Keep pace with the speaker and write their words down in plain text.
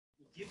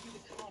give you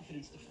the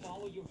confidence to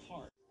follow your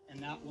heart,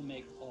 and that will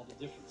make all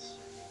the difference.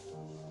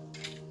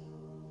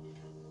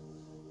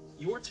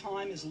 Your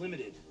time is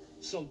limited,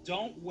 so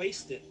don't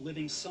waste it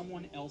living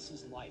someone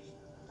else's life.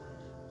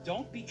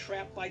 Don't be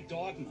trapped by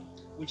dogma,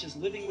 which is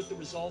living with the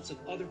results of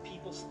other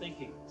people's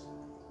thinking.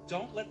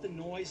 Don't let the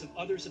noise of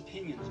others'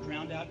 opinions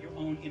drown out your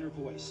own inner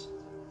voice.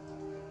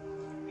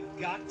 You've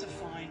got to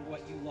find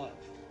what you love,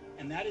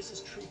 and that is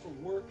as true for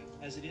work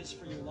as it is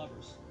for your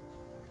lovers.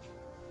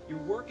 Your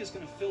work is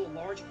going to fill a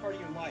large part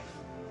of your life,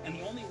 and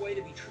the only way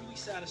to be truly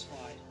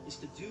satisfied is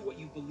to do what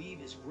you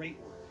believe is great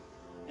work.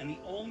 And the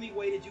only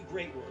way to do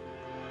great work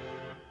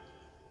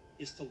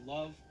is to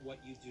love what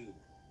you do.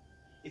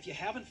 If you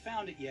haven't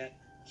found it yet,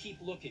 keep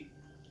looking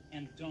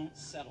and don't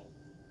settle.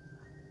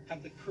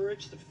 Have the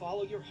courage to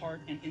follow your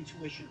heart and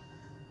intuition.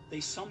 They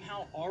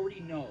somehow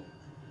already know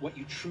what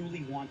you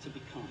truly want to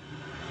become.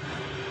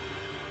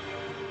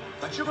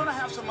 But you're going to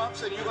have some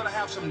ups and you're going to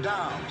have some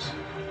downs.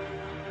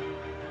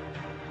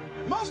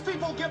 Most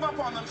people give up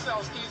on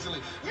themselves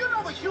easily. You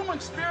know the human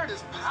spirit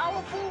is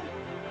powerful.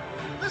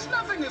 There's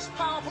nothing as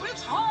powerful.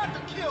 It's hard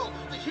to kill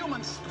the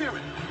human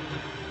spirit.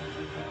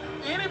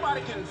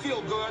 Anybody can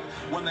feel good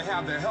when they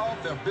have their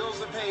health, their bills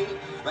are paid,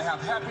 they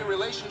have happy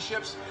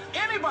relationships.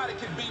 Anybody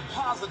can be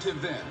positive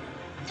then.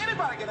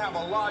 Anybody can have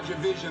a larger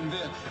vision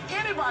then.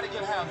 Anybody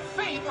can have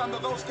faith under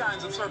those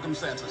kinds of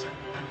circumstances.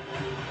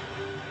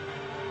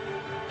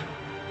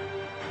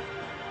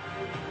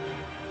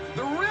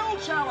 The real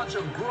challenge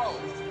of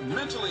growth,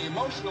 mentally,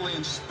 emotionally,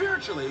 and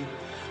spiritually,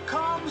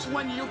 comes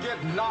when you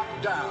get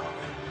knocked down.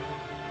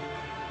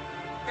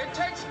 It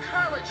takes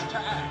courage to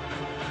act.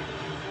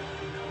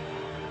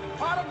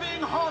 Part of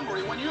being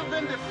hungry when you've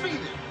been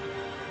defeated,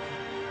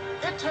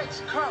 it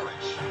takes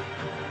courage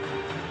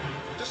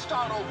to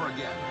start over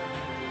again.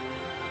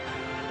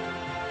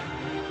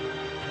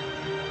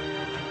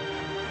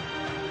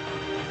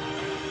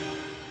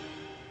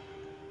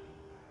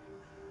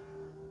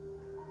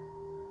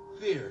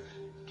 Fear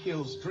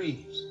kills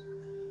dreams.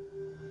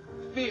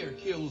 Fear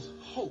kills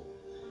hope.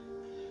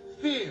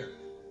 Fear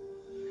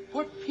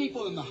put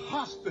people in the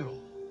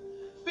hospital.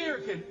 Fear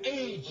can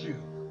age you,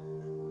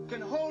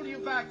 can hold you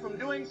back from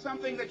doing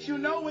something that you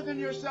know within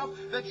yourself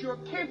that you're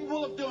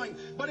capable of doing,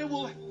 but it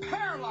will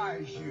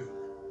paralyze you.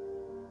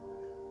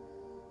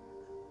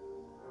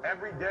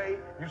 Every day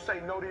you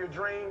say no to your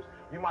dreams,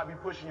 you might be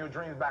pushing your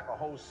dreams back a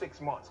whole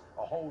 6 months,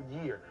 a whole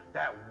year.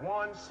 That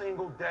one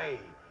single day,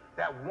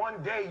 that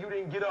one day you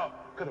didn't get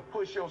up could have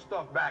pushed your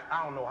stuff back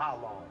I don't know how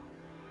long.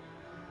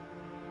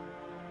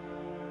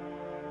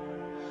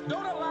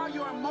 Don't allow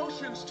your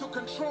emotions to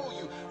control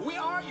you. We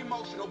are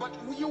emotional, but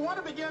you want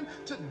to begin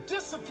to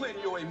discipline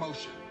your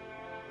emotion.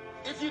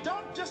 If you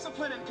don't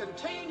discipline and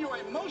contain your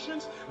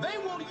emotions, they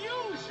will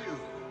use you.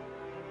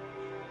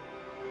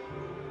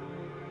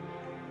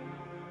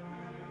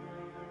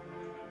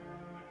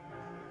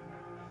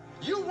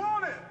 You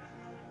want it,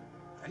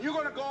 and you're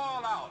going to go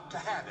all out to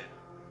have it.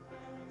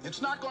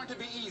 It's not going to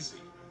be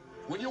easy.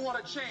 When you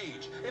want to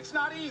change, it's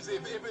not easy.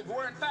 If it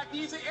were in fact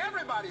easy,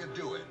 everybody would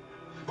do it.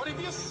 But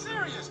if you're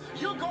serious,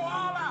 you'll go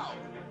all out.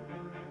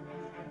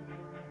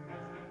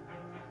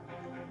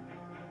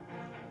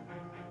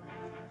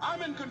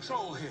 I'm in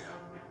control here.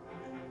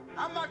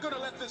 I'm not going to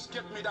let this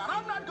get me down.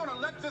 I'm not going to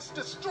let this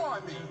destroy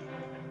me.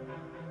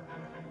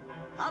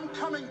 I'm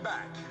coming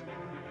back.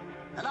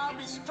 And I'll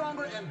be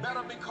stronger and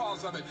better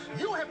because of it.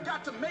 You have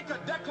got to make a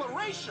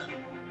declaration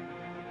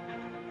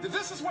that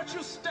this is what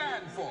you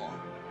stand for.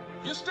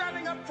 You're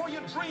standing up for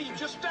your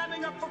dreams. You're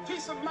standing up for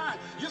peace of mind.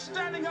 You're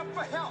standing up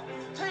for health.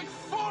 Take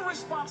full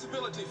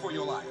responsibility for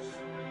your life.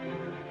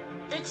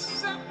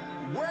 Accept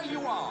where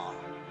you are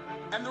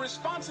and the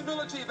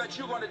responsibility that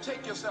you're going to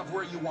take yourself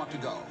where you want to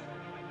go.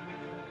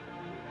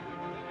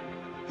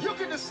 You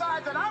can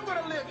decide that I'm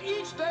going to live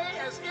each day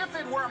as if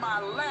it were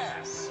my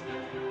last.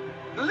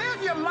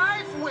 Live your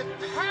life with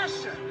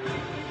passion,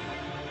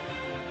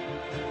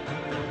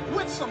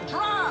 with some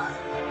drive.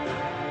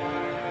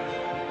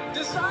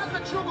 Decide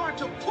that you're going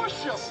to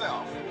push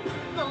yourself.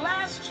 The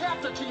last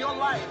chapter to your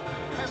life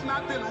has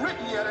not been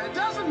written yet, and it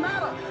doesn't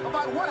matter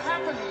about what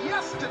happened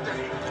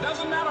yesterday. It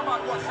doesn't matter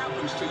about what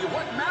happens to you.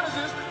 What matters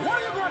is,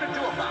 what are you going to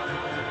do about it?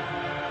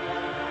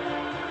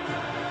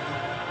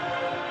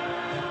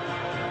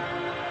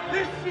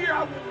 This year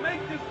I will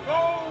make this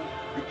goal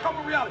become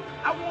a reality.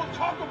 I won't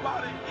talk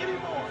about it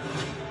anymore.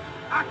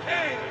 I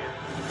can.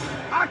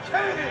 I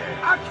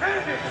can. I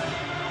can.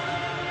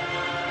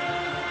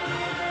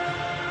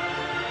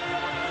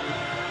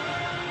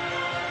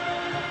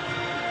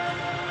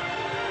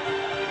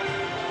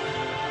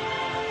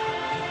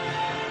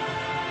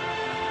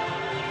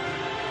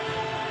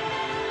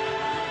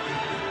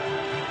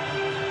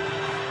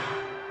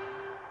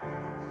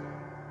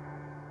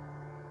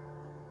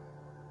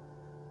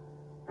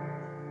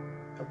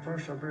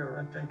 Persevere,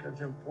 I think,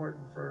 is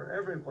important for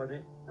everybody.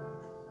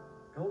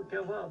 Don't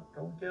give up.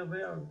 Don't give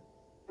in.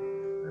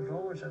 There's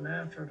always an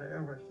answer to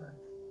everything.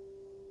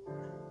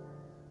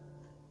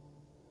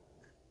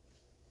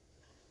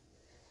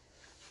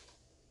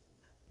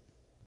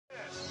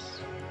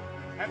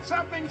 And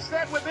something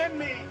said within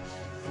me,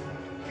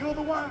 you're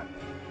the one.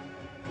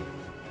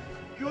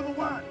 You're the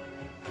one.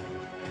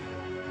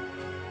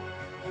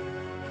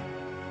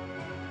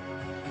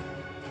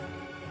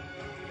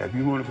 If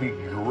you want to be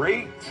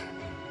great,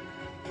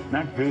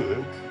 not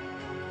good,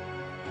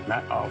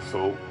 not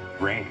also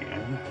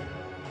grand,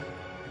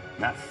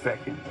 not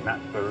second,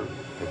 not third.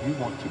 If you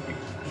want to be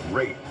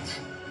great,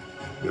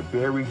 the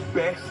very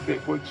best at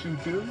what you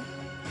do,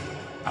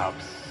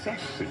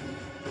 obsession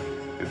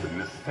is a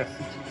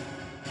necessity.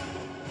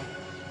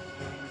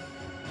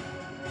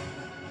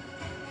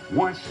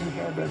 Once you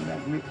have that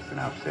magnificent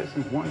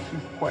obsession, once you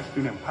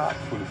question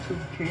impossible to two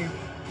kids,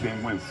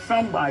 then when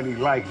somebody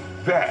like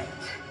that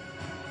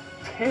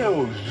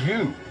tells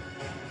you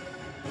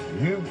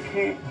you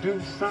can't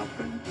do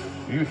something,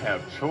 you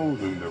have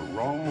chosen the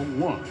wrong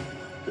one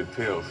to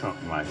tell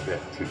something like that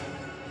to.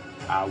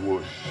 I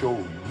will show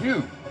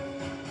you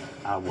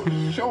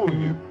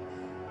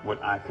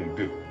what I can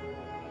do.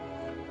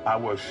 I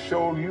will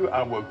show you,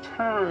 I will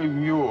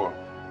turn your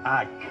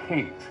I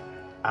can't,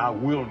 I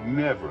will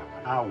never,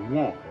 I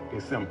won't,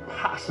 it's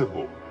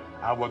impossible.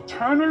 I will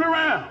turn it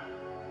around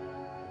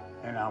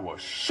and I will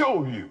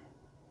show you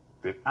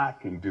that I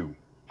can do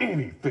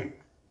anything.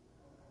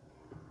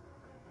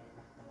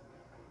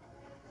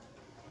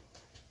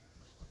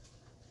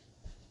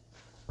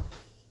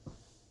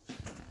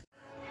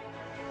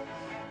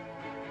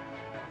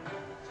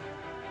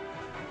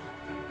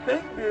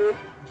 Think big,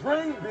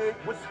 dream big,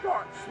 but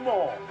start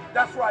small.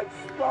 That's right,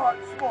 start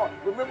small.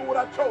 Remember what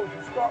I told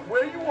you, start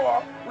where you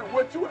are with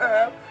what you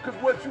have, because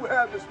what you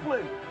have is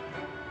plenty.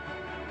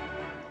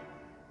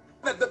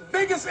 That the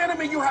biggest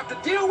enemy you have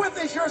to deal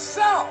with is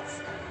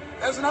yourself.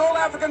 There's an old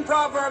African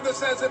proverb that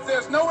says, if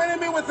there's no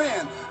enemy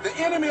within, the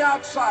enemy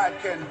outside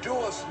can do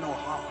us no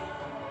harm.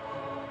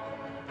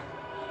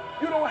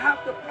 You don't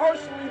have to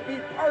personally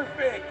be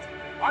perfect.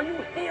 Are you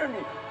hearing me?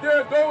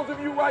 There are those of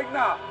you right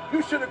now,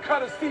 you should have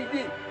cut a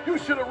CD. You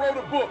should have wrote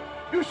a book.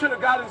 You should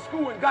have got in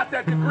school and got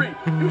that degree.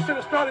 You should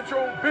have started your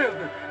own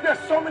business. There's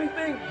so many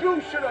things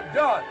you should have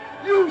done.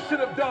 You should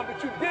have done,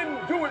 but you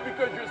didn't do it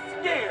because you're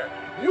scared.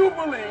 You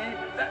believe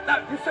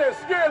that you say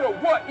scared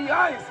of what?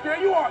 I ain't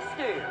scared. You are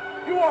scared.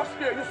 You are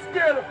scared. You're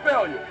scared of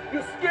failure.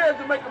 You're scared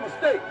to make a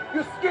mistake.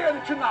 You're scared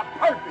that you're not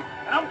perfect.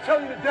 And I'm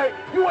telling you today,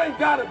 you ain't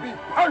got to be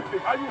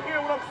perfect. Are you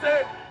hearing what I'm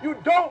saying? You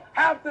don't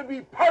have to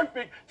be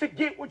perfect to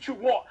get what you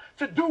want,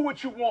 to do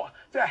what you want,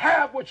 to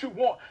have what you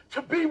want,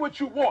 to be what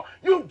you want.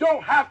 You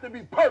don't have to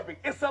be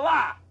perfect. It's a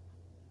lie.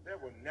 There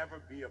will never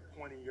be a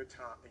point in your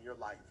time, in your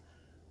life,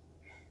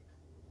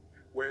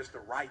 where it's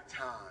the right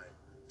time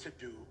to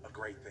do a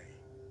great thing.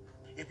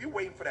 If you're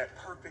waiting for that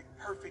perfect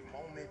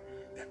moment,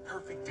 that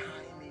perfect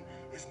timing,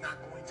 it's not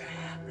going to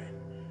happen.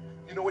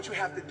 You know what you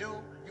have to do?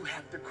 You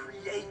have to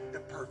create the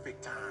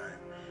perfect time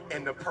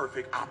and the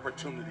perfect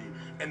opportunity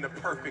and the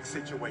perfect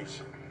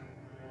situation.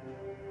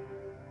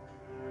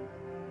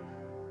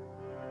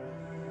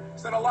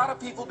 So that a lot of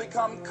people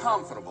become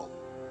comfortable.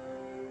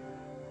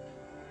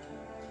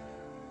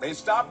 They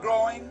stop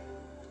growing.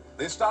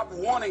 They stop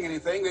wanting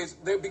anything.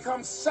 They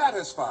become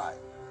satisfied.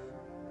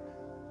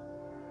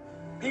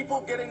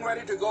 People getting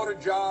ready to go to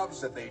jobs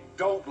that they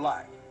don't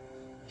like.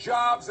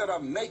 Jobs that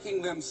are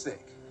making them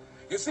sick.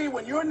 You see,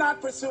 when you're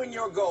not pursuing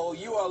your goal,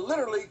 you are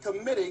literally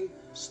committing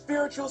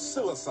spiritual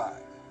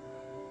suicide.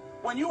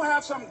 When you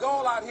have some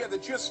goal out here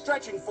that you're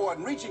stretching for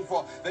and reaching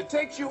for that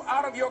takes you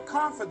out of your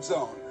comfort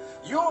zone,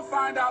 you'll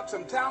find out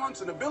some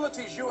talents and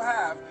abilities you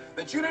have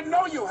that you didn't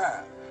know you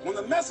have. When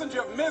the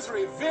messenger of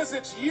misery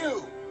visits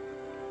you,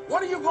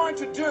 what are you going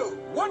to do?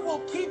 What will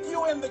keep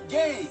you in the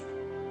game?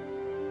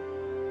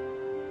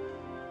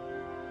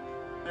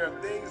 There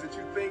are things that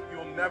you think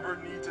you'll never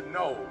need to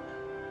know,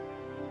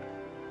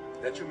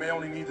 that you may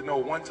only need to know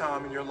one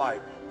time in your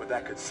life, but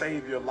that could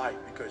save your life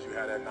because you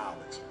have that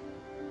knowledge.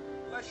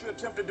 Unless you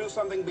attempt to do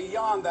something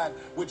beyond that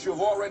which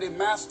you've already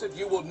mastered,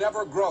 you will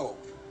never grow.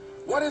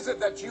 What is it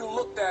that you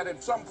looked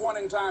at some point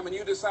in time and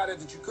you decided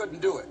that you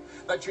couldn't do it,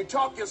 that you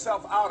talked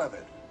yourself out of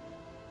it?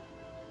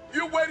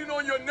 You're waiting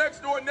on your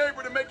next door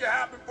neighbor to make it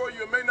happen for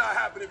you, it may not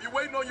happen. If you're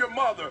waiting on your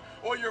mother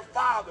or your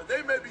father,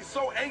 they may be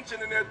so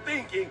ancient in their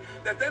thinking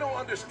that they don't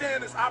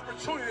understand this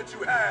opportunity that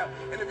you have.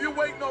 And if you're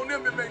waiting on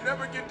them, it may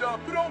never get done.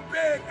 You don't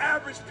beg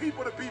average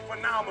people to be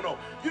phenomenal.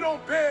 You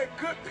don't beg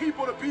good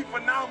people to be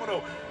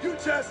phenomenal. You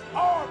just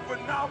are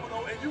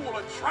phenomenal, and you will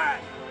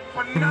attract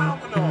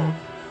phenomenal.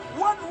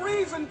 What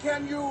reason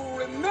can you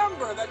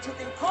remember that you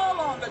can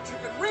call on, that you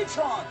can reach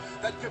on,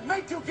 that can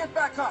make you get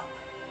back up?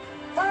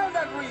 Find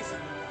that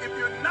reason. If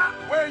you're not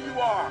where you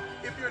are,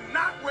 if you're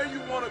not where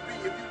you want to be,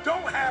 if you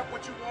don't have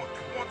what you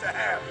want to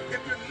have, if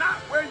you're not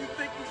where you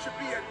think you should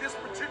be at this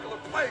particular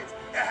place,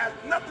 it has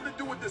nothing to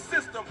do with the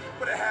system,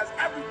 but it has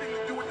everything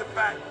to do with the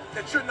fact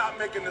that you're not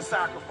making the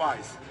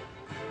sacrifice.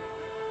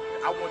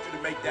 I want you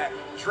to make that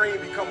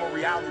dream become a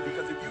reality,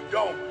 because if you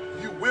don't,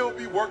 you will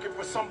be working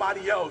for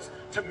somebody else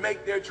to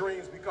make their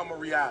dreams become a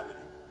reality.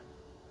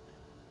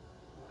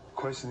 The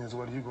question is,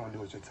 what are you going to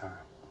do with your time?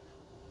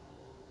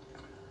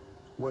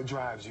 What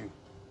drives you?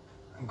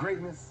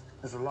 Greatness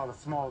There's a lot of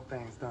small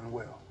things done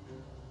well.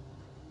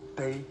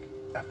 Day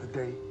after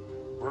day,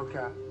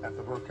 workout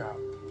after workout,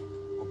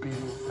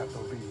 obedience after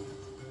obedience,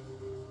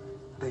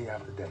 day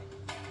after day.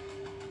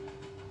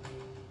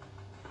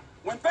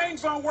 When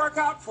things don't work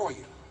out for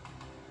you,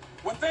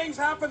 when things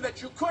happen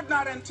that you could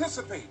not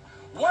anticipate,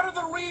 what are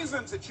the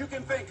reasons that you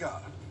can think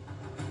of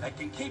that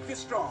can keep you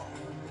strong?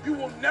 You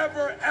will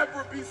never,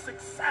 ever be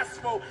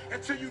successful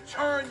until you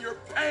turn your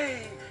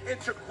pain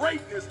into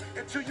greatness,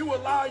 until you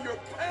allow your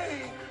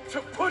pain to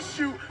push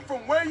you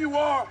from where you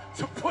are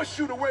to push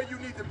you to where you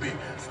need to be.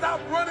 Stop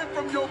running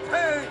from your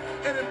pain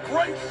and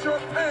embrace your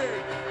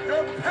pain.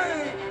 Your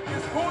pain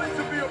is going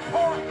to be a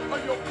part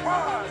of your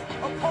prize,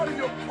 a part of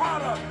your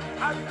product.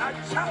 I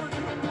challenge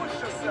you to push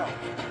yourself.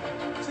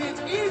 See,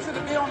 it's easy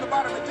to be on the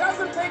bottom. It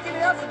doesn't take any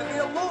effort to be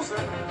a loser.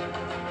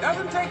 It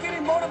doesn't take any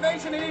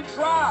motivation, any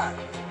drive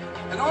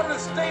in order to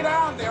stay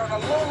down there on a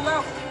low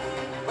level.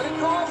 But it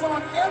calls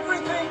on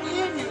everything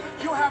in you.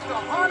 You have to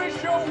harness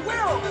your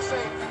will to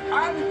say,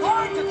 I'm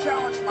going to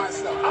challenge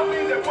myself. I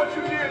mean that what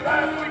you did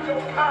last week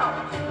don't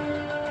count.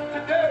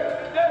 Today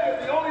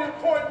is the only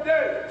important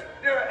day.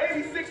 There are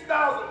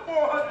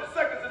 86,400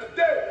 seconds in a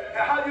day,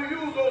 and how you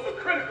use those are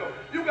critical.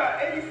 You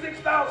got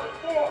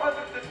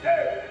 86,400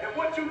 today, and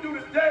what you do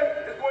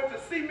today is going to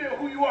cement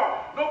who you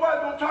are.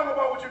 Nobody's going to talk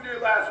about what you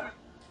did last week.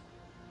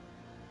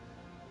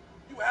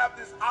 You have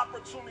this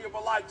opportunity of a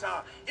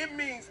lifetime. It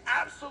means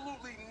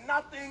absolutely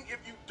nothing if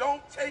you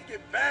don't take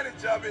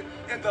advantage of it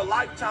in the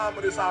lifetime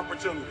of this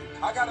opportunity.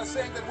 I got a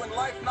saying that when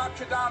life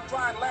knocks you down,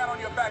 try and land on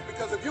your back,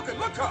 because if you can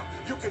look up,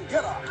 you can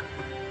get up.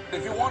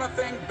 If you want a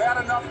thing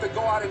bad enough to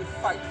go out and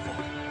fight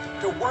for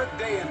it, to work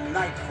day and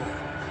night for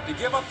it, to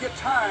give up your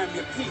time,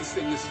 your peace,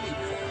 and your sleep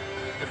for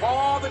it, if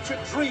all that you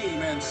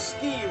dream and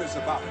scheme is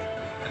about it,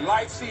 and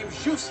life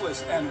seems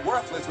useless and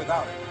worthless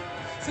without it,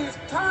 see, it's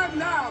time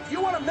now. If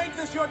you want to make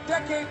this your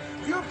decade,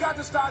 you've got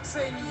to start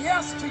saying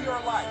yes to your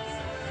life.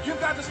 You've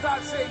got to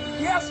start saying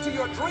yes to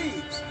your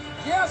dreams,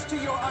 yes to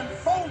your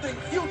unfolding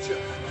future,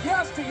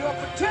 yes to your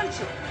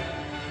potential,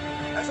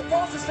 as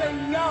opposed to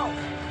saying no.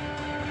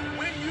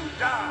 When you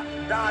die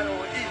on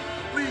E.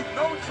 Leave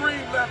no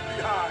dream left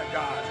behind,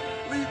 guys.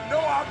 Leave no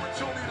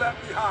opportunity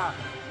left behind.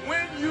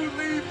 When you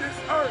leave this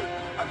earth,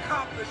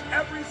 accomplish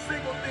every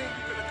single thing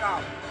you can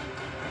accomplish.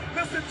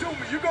 Listen to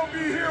me, you're going to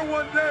be here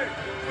one day,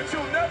 but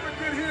you'll never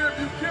get here if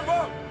you give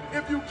up,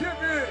 if you give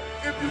in,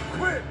 if you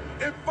quit.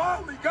 And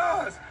finally,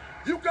 guys,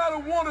 you got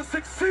to want to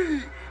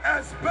succeed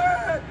as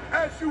bad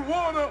as you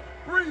want to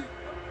breathe.